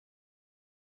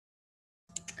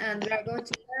and we are going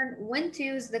to learn when to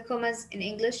use the commas in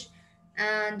English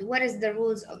and what is the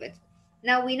rules of it.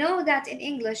 Now we know that in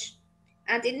English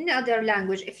and in any other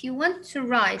language, if you want to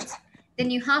write,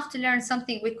 then you have to learn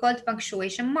something we call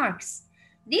punctuation marks.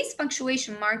 These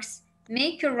punctuation marks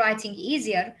make your writing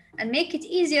easier and make it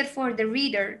easier for the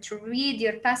reader to read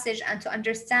your passage and to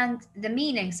understand the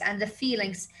meanings and the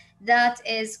feelings that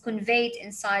is conveyed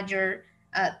inside your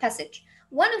passage.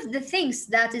 One of the things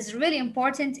that is really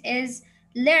important is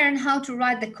learn how to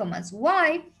write the commas.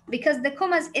 Why? Because the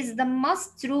commas is the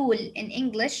must rule in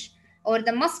English, or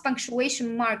the must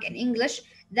punctuation mark in English,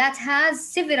 that has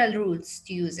several rules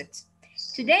to use it.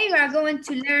 Today we are going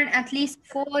to learn at least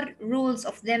 4 rules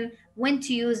of them when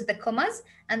to use the commas,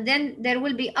 and then there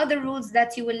will be other rules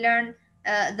that you will learn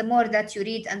the more that you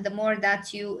read and the more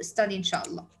that you study,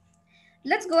 inshallah.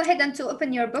 Let's go ahead and to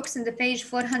open your books in the page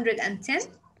 410.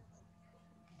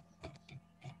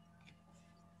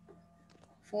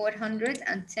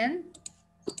 410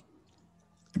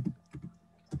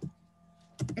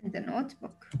 in the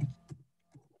notebook.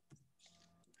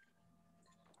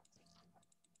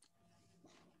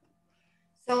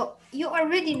 So you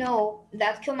already know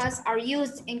that commas are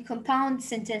used in compound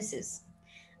sentences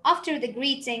after the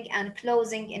greeting and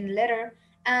closing in a letter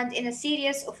and in a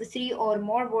series of 3 or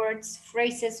more words,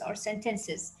 phrases, or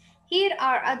sentences. Here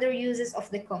are other uses of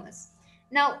the commas.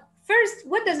 Now, first,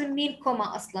 what does it mean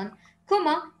comma aslan?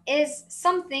 Comma is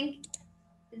something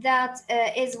that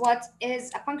is what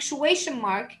is a punctuation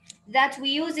mark that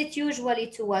we use it usually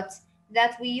to what?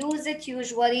 That we use it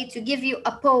usually to give you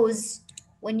a pause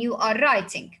when you are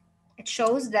writing. It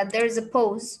shows that there is a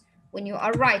pause when you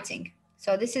are writing.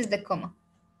 So this is the comma.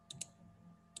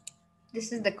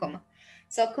 This is the comma.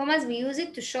 So commas, we use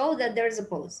it to show that there is a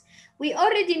pause. We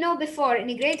already know before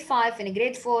in grade 5, in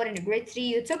grade 4, in grade 3,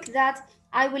 you took that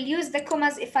I will use the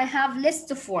commas if I have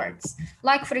list of words.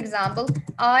 Like for example,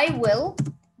 I will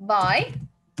buy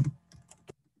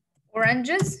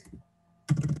oranges,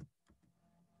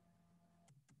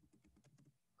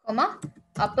 comma,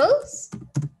 apples,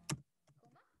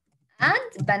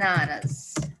 and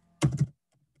bananas.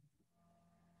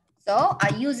 So I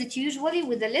use it usually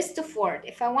with a list of words.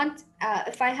 If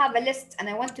I have a list and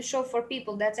I want to show for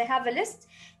people that I have a list,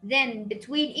 then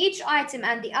between each item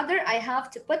and the other, I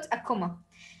have to put a comma.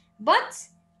 But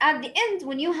at the end,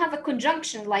 when you have a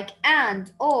conjunction like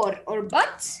and, or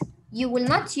but, you will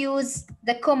not use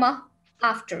the comma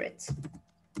after it.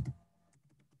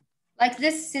 Like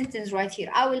this sentence right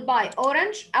here. I will buy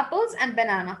orange, apples, and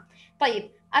banana.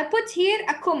 طيب, I put here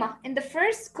a comma in the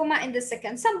first, comma in the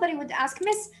second. Somebody would ask,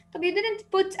 Miss, but you didn't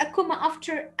put a comma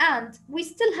after and. We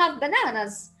still have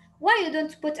bananas. Why you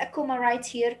don't put a comma right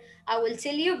here? I will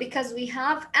tell you, because we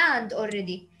have and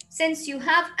already. Since you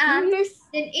have and,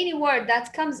 then any word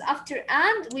that comes after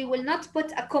and, we will not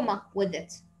put a comma with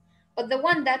it. But the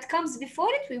one that comes before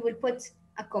it, we will put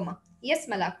a comma. Yes,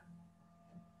 Malak?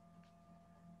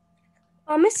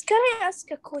 Miss, can I ask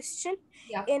a question?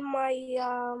 Yeah.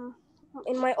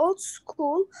 In my old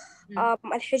school,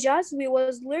 Al-Hijaz, we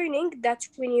was learning that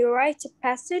when you write a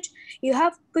passage, you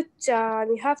have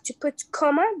to put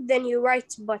comma, then you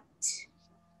write but.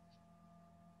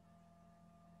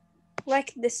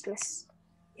 Like this, Miss.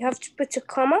 You have to put a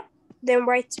comma, then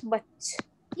write but.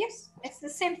 Yes, it's the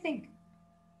same thing.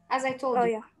 As I told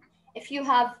you. Yeah. If you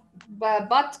have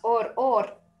but or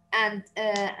and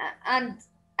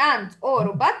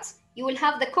or but, you will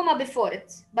have the comma before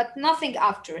it, but nothing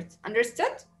after it.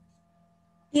 Understood?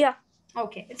 Yeah.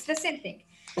 Okay, it's the same thing.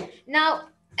 Now,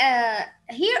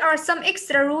 here are some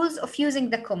extra rules of using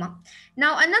the comma.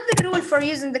 Now, another rule for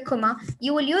using the comma,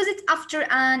 you will use it after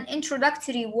an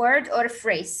introductory word or a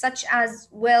phrase, such as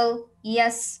well,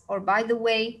 yes, or by the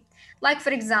way. Like,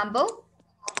 for example,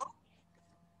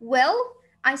 well,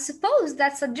 I suppose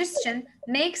that suggestion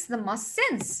makes the most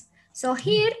sense. So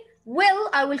here, well,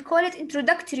 I will call it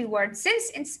introductory word. Since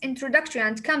it's introductory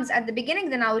and comes at the beginning,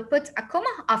 then I will put a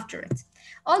comma after it.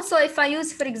 Also, if I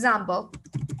use, for example,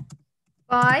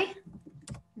 by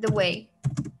the way,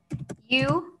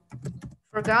 you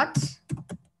forgot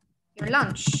your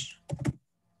lunch.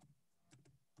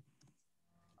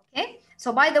 Okay,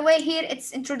 so by the way, here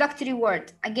it's introductory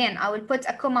word. Again, I will put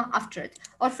a comma after it.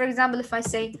 Or for example, if I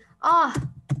say, I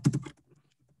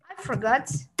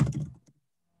forgot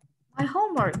my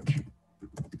homework.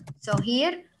 So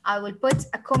here I will put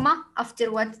a comma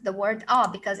after what the word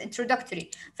because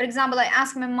introductory. For example, I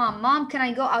ask my mom, can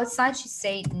I go outside? She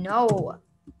say, no,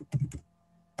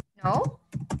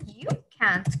 you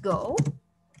can't go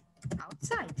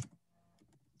outside.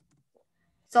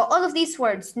 So all of these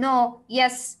words, no,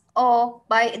 yes, Oh,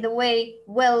 by the way,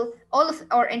 well, all of,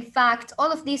 or in fact,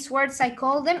 all of these words, I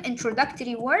call them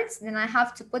introductory words. Then I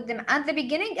have to put them at the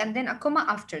beginning and then a comma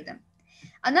after them.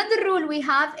 Another rule we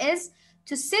have is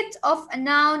to set off a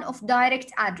noun of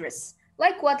direct address.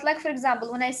 Like what? Like, for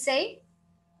example, when I say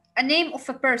a name of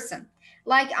a person,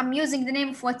 like I'm using the name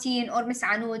of Watin or Miss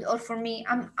Anud, or for me,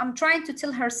 I'm trying to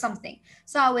tell her something.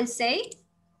 So I will say,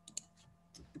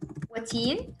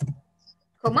 Watin,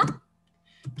 comma,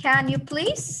 can you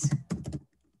please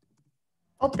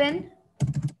open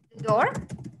the door?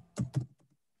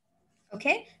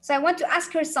 Okay, so I want to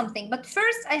ask her something, but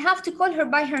first I have to call her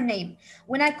by her name.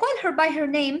 When I call her by her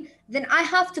name, then I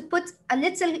have to put a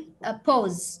little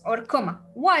pause or comma.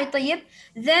 Why, طيب?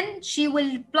 Then she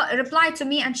will reply to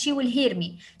me and she will hear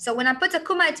me. So when I put a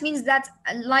comma, it means that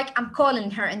like I'm calling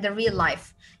her in the real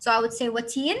life. So I would say,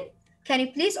 Watin, can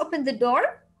you please open the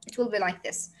door? It will be like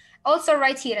this. Also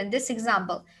right here in this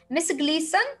example, Miss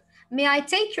Gleason, may I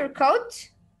take your coat?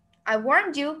 I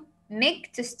warned you,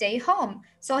 Mick, to stay home.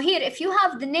 So here, if you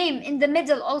have the name in the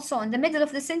middle, also in the middle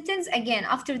of the sentence, again,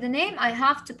 after the name, I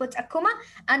have to put a comma,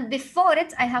 and before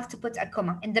it, I have to put a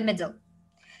comma in the middle.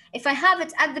 If I have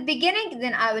it at the beginning,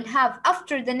 then I will have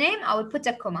after the name, I will put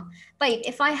a comma. But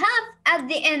if I have at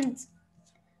the end,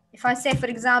 if I say, for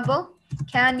example,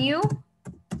 can you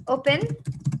open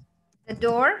the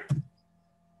door,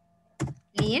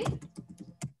 Lean?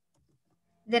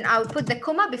 Then I will put the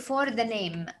comma before the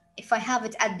name if I have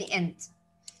it at the end.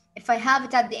 If I have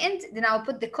it at the end, then I'll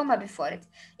put the comma before it.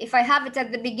 If I have it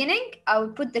at the beginning, I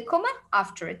will put the comma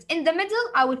after it. In the middle,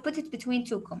 I will put it between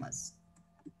two commas.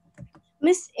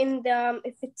 Miss, in the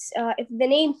if the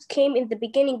name came in the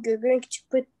beginning, you're going to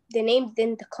put the name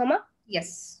then the comma?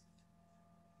 Yes.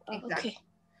 Exactly. Okay.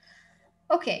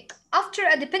 Okay, after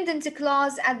a dependent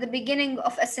clause at the beginning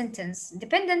of a sentence.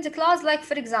 Dependent clause, like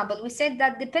for example, we said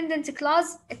that dependent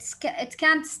clause, it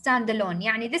can't stand alone.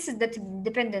 Yani this is the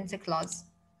dependent clause.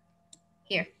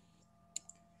 Here.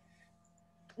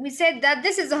 We said that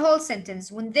this is a whole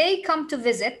sentence. When they come to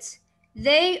visit,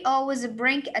 they always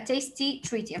bring a tasty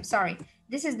treat. I'm sorry.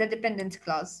 This is the dependent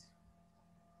clause.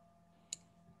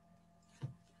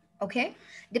 Okay,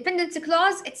 dependent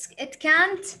clause, it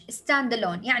can't stand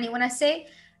alone. يعني when I say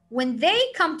when they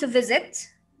come to visit,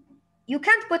 you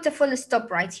can't put a full stop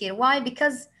right here. Why?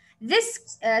 Because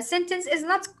this sentence is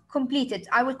not completed.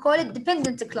 I will call it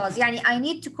dependent clause. يعني I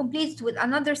need to complete it with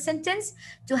another sentence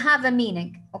to have a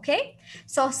meaning. Okay,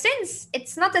 so since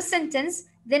it's not a sentence,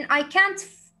 then I can't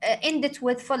end it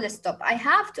with full stop. I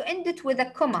have to end it with a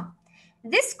comma.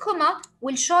 This comma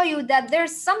will show you that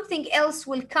there's something else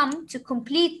will come to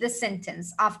complete the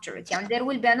sentence after it. And there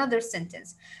will be another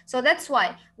sentence. So that's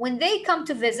why when they come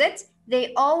to visit,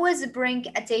 they always bring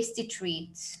a tasty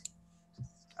treat.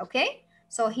 Okay,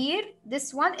 so here,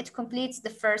 this one, it completes the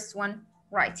first one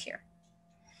right here.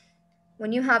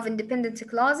 When you have independent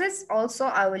clauses, also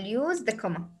I will use the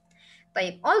comma.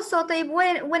 طيب, also طيب,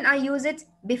 when I use it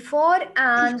before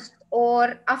and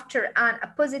or after an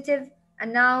appositive, a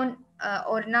noun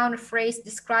or noun phrase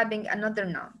describing another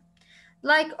noun.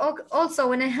 Like also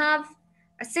when I have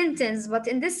a sentence, but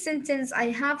in this sentence I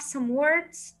have some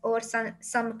words or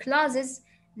some clauses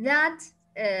that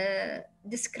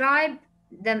describe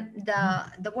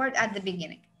the word at the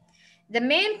beginning. The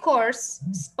main course,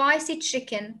 spicy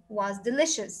chicken, was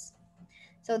delicious.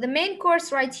 So the main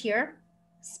course right here,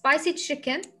 spicy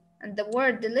chicken, and the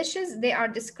word delicious, they are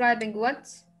describing what?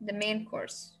 The main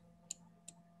course.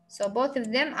 So both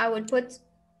of them, I will put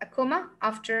a comma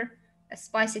after a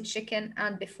spicy chicken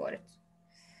and before it.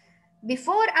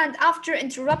 Before and after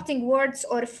interrupting words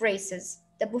or phrases,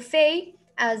 the buffet,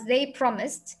 as they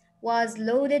promised, was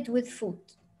loaded with food.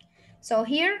 So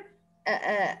here,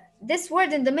 this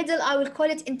word in the middle, I will call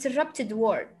it interrupted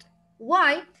word.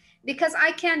 Why? Because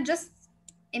I can just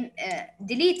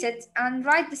delete it and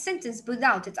write the sentence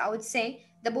without it. I would say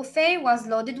the buffet was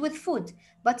loaded with food.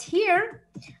 But here,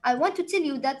 I want to tell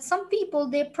you that some people,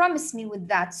 they promise me with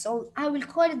that. So I will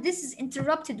call it, this is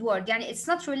interrupted word. Yani it's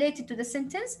not related to the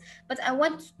sentence, but I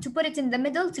want to put it in the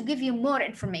middle to give you more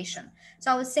information.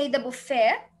 So I will say the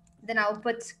buffet, then I will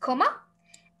put comma,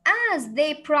 as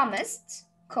they promised,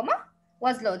 comma,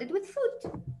 was loaded with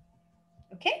food.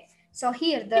 Okay? So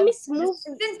here, the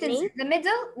sentence in the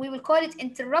middle, we will call it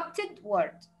interrupted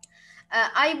word.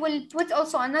 I will put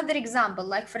also another example,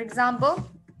 like for example,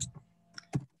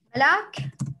 Malak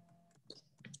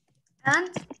and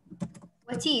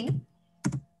Watin,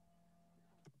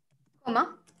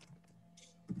 comma,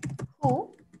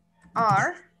 who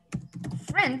are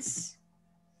friends,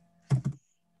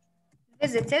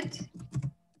 visited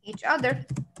each other.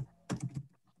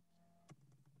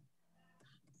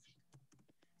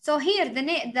 So here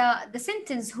the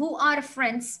sentence who are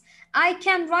friends, I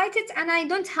can write it and I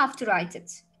don't have to write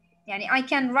it. Yani I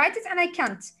can write it and I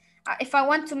can't. If I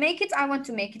want to make it, I want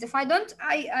to make it. If I don't,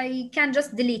 I can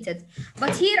just delete it.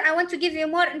 But here I want to give you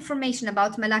more information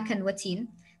about Malak and Wateen.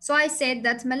 So I said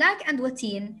that Malak and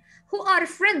Wateen, who are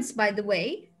friends by the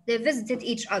way, they visited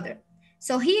each other.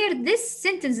 So here this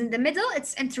sentence in the middle,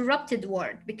 it's interrupted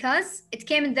word because it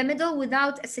came in the middle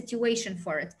without a situation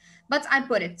for it. But I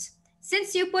put it.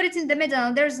 Since you put it in the middle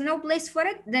and there's no place for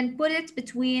it, then put it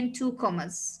between two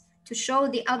commas to show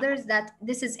the others that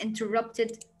this is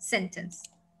interrupted sentence.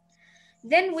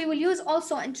 Then we will use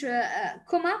also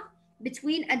comma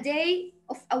between a day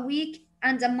of a week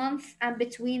and a month and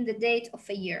between the date of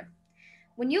a year.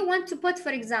 When you want to put,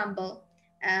 for example,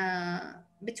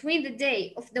 between the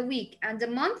day of the week and the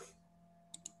month,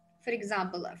 for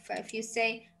example, if you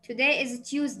say today is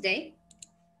Tuesday,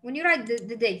 when you write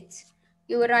the date,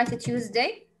 you will write a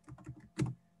Tuesday,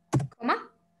 comma,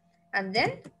 and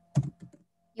then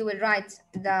you will write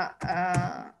the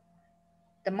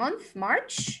month,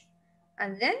 March,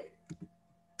 and then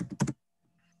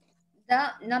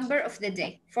the number of the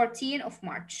day, 14 of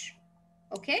March,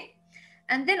 okay?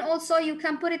 And then also you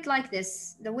can put it like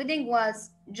this. The wedding was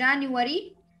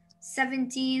January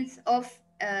 17th of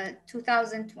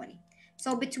 2020.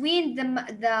 So between the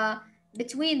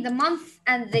month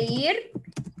and the year,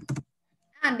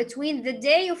 and between the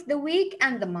day of the week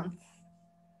and the month.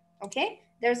 Okay,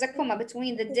 there's a comma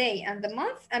between the day and the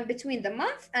month and between the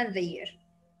month and the year.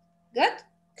 Good?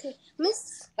 Okay,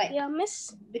 Miss. Right. Yeah,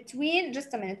 Miss. Between,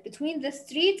 just a minute, between the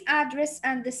street address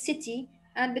and the city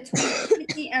and between the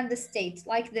city and the state,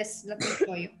 like this. Let me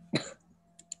show you.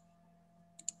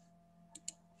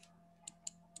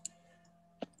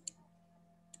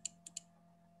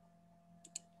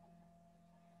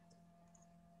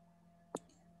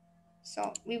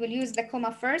 So we will use the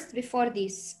comma first before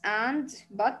this, and,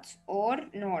 but, or,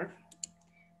 nor.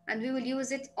 And we will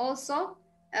use it also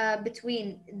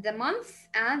between the month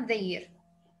and the year.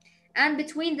 And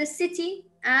between the city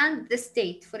and the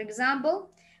state. For example,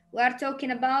 we are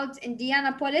talking about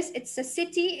Indianapolis. It's a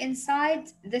city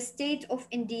inside the state of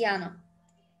Indiana.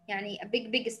 Yani a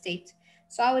big state.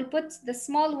 So I will put the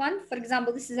small one. For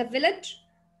example, this is a village,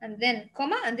 and then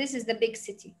comma, and this is the big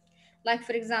city. Like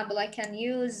for example, I can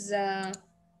use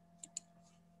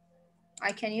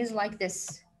like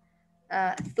this.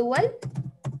 Thuwal,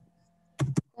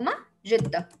 comma,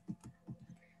 Jeddah.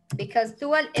 Because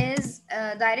Thuwal is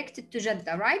directed to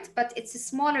Jeddah, right? But it's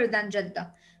smaller than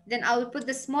Jeddah. Then I will put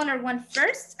the smaller one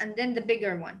first and then the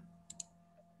bigger one.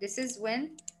 This is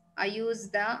when I use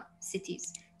the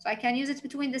cities. So I can use it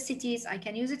between the cities, I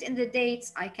can use it in the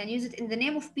dates, I can use it in the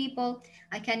name of people,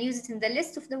 I can use it in the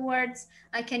list of the words,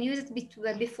 I can use it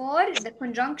before the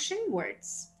conjunction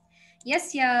words.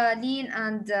 Yes, Yaleen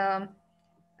and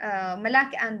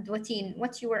Malak and Wateen,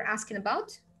 what you were asking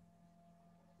about?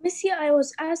 Miss, yeah, I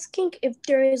was asking if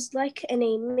there is like a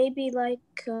name, maybe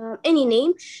like any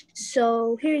name.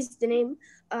 So here's the name,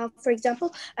 for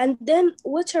example, and then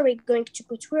what are we going to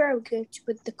put? Where are we going to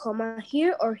put the comma,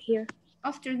 here or here?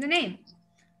 After the name.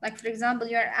 Like for example,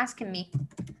 you are asking me,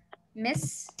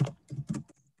 Miss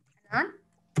Hanan,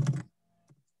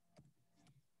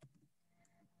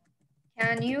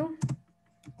 can you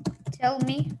tell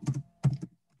me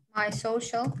my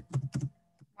social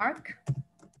mark?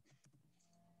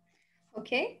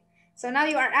 Okay, so now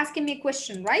you are asking me a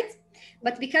question, right?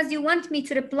 But because you want me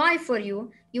to reply for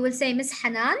you, you will say Miss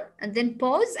Hanan and then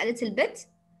pause a little bit.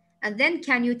 And then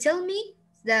can you tell me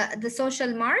the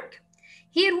social mark?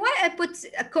 Here, why I put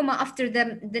a comma after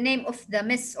the name of the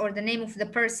miss or the name of the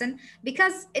person?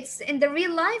 Because it's in the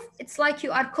real life, it's like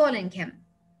you are calling him,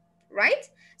 right?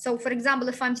 So for example,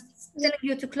 if I'm telling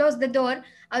you to close the door,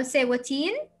 I'll say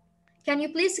Wateen, can you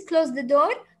please close the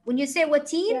door? When you say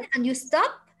Wateen and you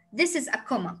stop, this is a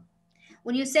comma.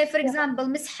 When you say, for example,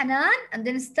 Miss Hanan and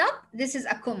then stop, this is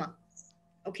a comma.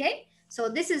 Okay? So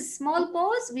this is small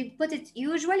pause. We put it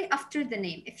usually after the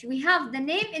name. If we have the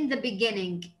name in the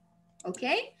beginning,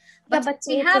 okay? But, but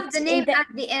we have the name at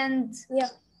the end. Yeah.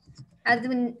 And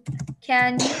then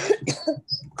can you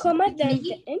comma then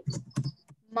the end?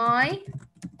 My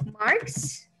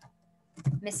marks,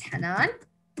 Miss Hanan,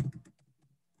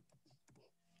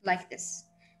 like this.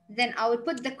 Then I will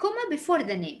put the comma before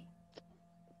the name.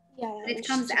 Yeah. It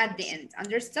comes at the end.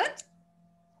 Understood?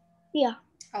 Yeah.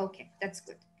 Okay, that's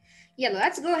good. Yeah,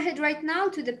 let's go ahead right now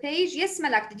to the page. Yes,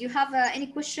 Malak, did you have any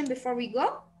question before we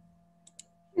go?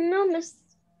 No, Miss.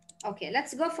 Okay,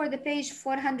 let's go for the page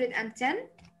 410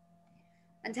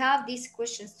 and have these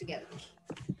questions together.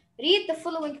 Read the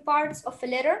following parts of a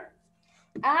letter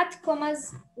Add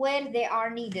commas where they are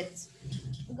needed.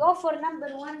 Go for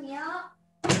number 1, yeah.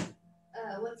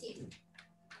 What's it?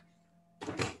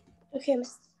 Okay,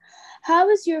 Miss. How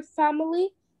is your family,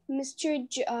 Mr.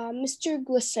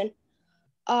 Glisson?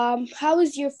 How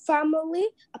is your family?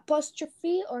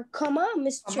 Apostrophe or comma,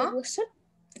 Mr. Comma. Glisson?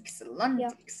 Excellent,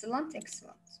 Yeah. excellent,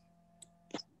 excellent.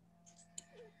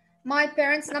 My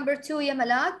parents, number 2, ya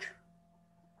Malak.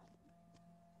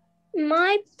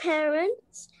 My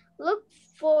parents look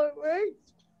forward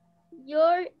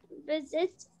your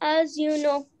visit as you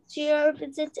know. To your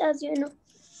visit as you know.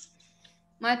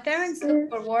 My parents look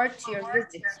forward to your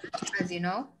visit, as you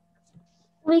know.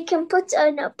 We can put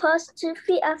an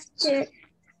apostrophe after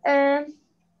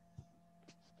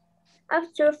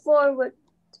forward.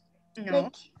 No.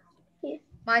 Like here.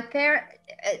 My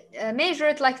measure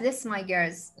it like this, my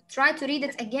girls. Try to read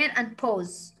it again and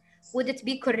pause. Would it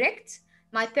be correct?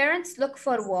 My parents look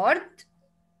forward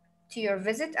to your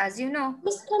visit, as you know.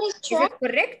 Miss, can I Is try? it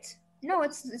correct? No,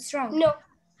 it's wrong. No.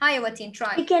 Hi, Watin,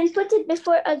 try. We can put it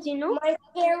before as you know. My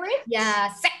parents.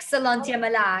 Yes, excellent, ya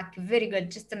Malak. Very good.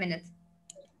 Just a minute.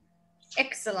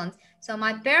 Excellent. So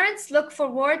my parents look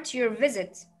forward to your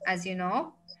visit, as you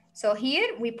know. So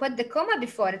here we put the comma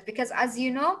before it because, as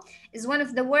you know, is one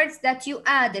of the words that you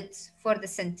added for the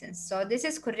sentence. So this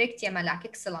is correct, ya Malak.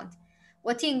 Excellent.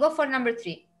 Watin, go for number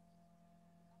 3.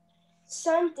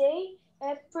 Sunday,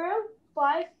 April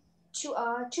 5,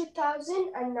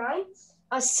 2009.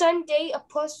 A Sunday,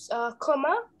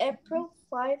 comma, April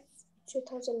 5,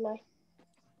 2009.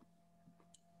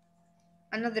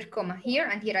 Another comma here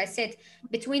and here. I said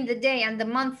between the day and the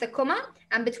month, the comma,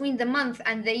 and between the month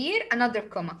and the year, another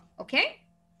comma. Okay?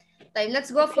 طيب,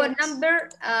 let's go for number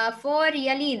 4,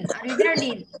 Yalin. Are you there,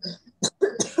 Lin?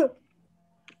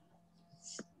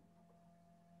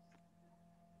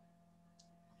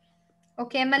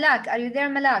 Okay, Malak. Are you there,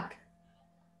 Malak?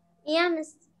 Yeah,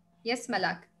 Miss. Yes,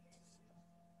 Malak.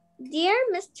 Dear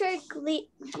Mr.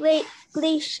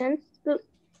 Gleason.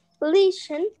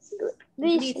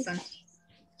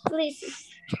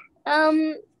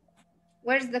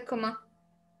 Where's the comma?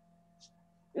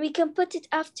 We can put it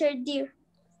after dear.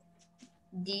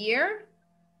 Dear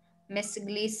Miss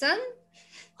Gleason.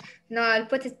 No, I'll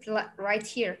put it right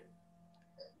here.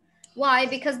 Why?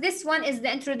 Because this one is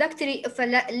the introductory of a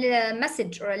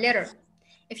message or a letter.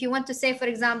 If you want to say, for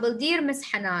example, dear Miss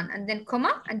Hanan, and then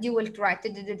comma, and you will write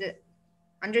it.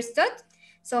 Understood?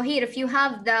 So here, if you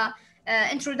have the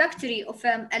introductory of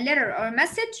a letter or a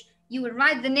message, you will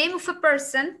write the name of a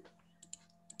person,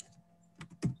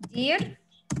 dear,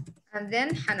 and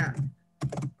then Hanan,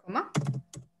 comma.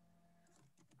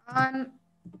 I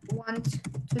want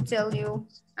to tell you,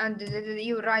 and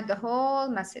you write the whole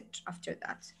message after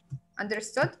that.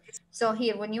 Understood? So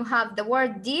here, when you have the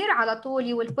word dear, على طول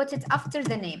you will put it after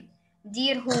the name.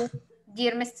 Dear who?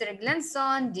 Dear Mr.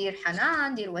 Glenson, dear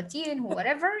Hanan, dear Watin,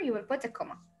 whoever, you will put a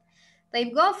comma.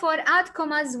 طيب, go for add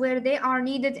commas where they are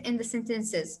needed in the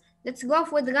sentences. Let's go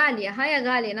with Ghalia. Hi,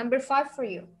 Ghalia, number 5 for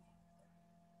you.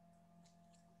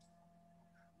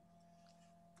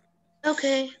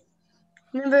 Okay.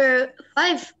 Number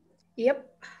 5. Yep.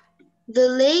 The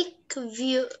lake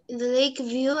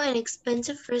view and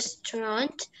expensive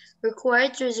restaurant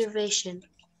required reservation.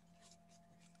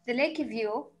 The lake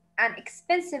view an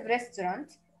expensive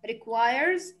restaurant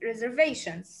requires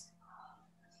reservations.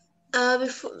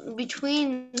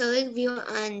 Between the lake view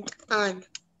and on.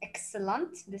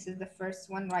 Excellent. This is the first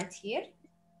one right here.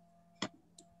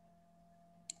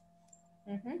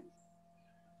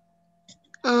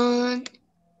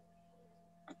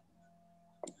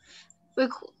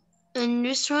 And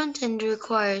restaurant and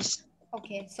requires.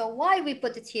 Okay, so why we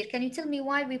put it here? Can you tell me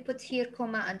why we put here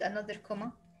comma and another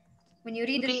comma? When you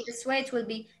read it this way, it will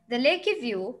be the lake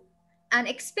view, an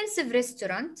expensive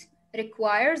restaurant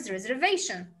requires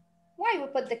reservation. Why we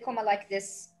put the comma like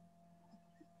this?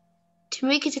 To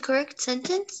make it a correct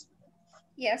sentence?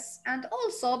 Yes, and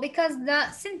also because the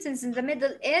sentence in the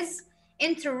middle is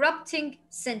interrupting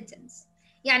sentence.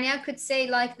 يعني I could say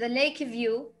like the lake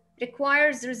view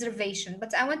requires reservation,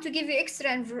 but I want to give you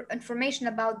extra information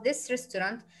about this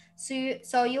restaurant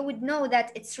so you would know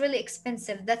that it's really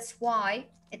expensive. That's why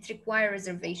it requires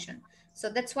reservation. So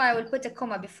that's why I will put a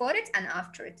comma before it and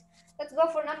after it. Let's go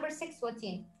for number 6,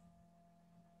 Watin.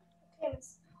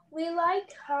 We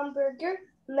like hamburger,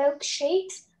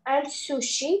 milkshakes, and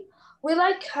sushi. We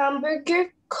like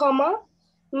hamburger, comma,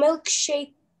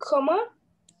 milkshake, comma,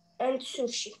 and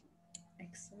sushi.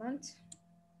 Excellent.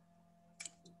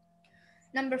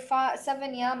 Number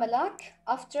 7, yeah, Malak.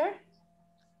 After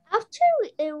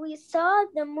we saw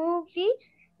the movie,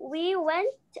 we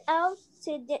went out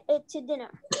to dinner.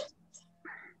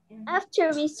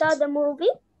 After we saw the movie.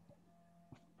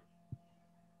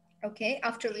 Okay,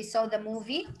 after we saw the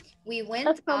movie, we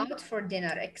went out for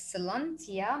dinner. Excellent.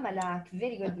 Yeah, Malak.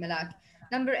 Very good, Malak.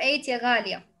 Number 8, يا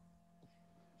غالية.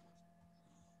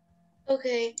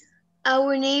 Okay.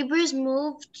 Our neighbors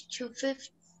moved to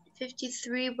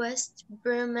 53 West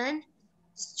Berman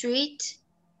Street,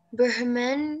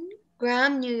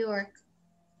 Birmingham, New York.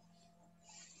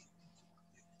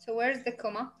 So where's the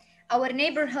comma? Our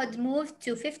neighborhood moved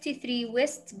to 53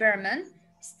 West Berman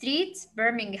Street,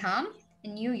 Birmingham,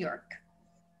 in New York.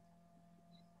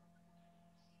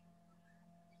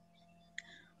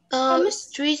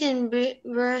 Street in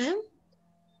Birmingham.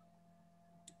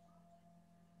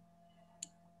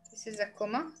 This is a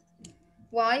comma.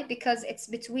 Why? Because it's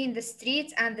between the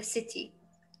street and the city.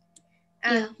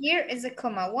 And here is a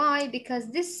comma. Why?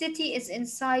 Because this city is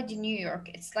inside New York.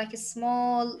 It's like a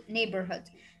small neighborhood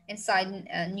inside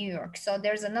New York. So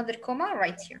there's another comma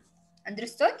right here.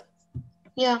 Understood?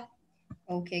 Yeah.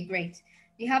 Okay, great.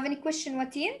 Do you have any question,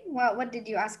 Watin? What did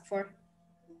you ask for?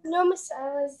 No, miss, I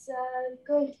was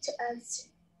going to answer.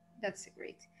 That's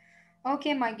great.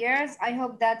 Okay, my girls, I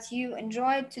hope that you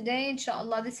enjoyed today.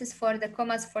 Inshallah, this is for the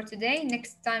commas for today.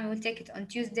 Next time we'll take it on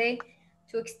Tuesday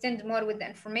to extend more with the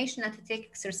information and to take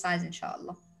exercise,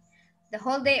 inshallah. The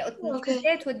whole day on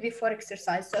Tuesday it would be for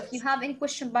exercise. So if you have any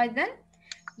question by then,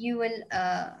 you will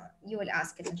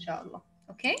ask it, inshallah.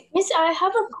 Okay? Miss, I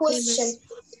have a question.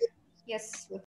 Yes.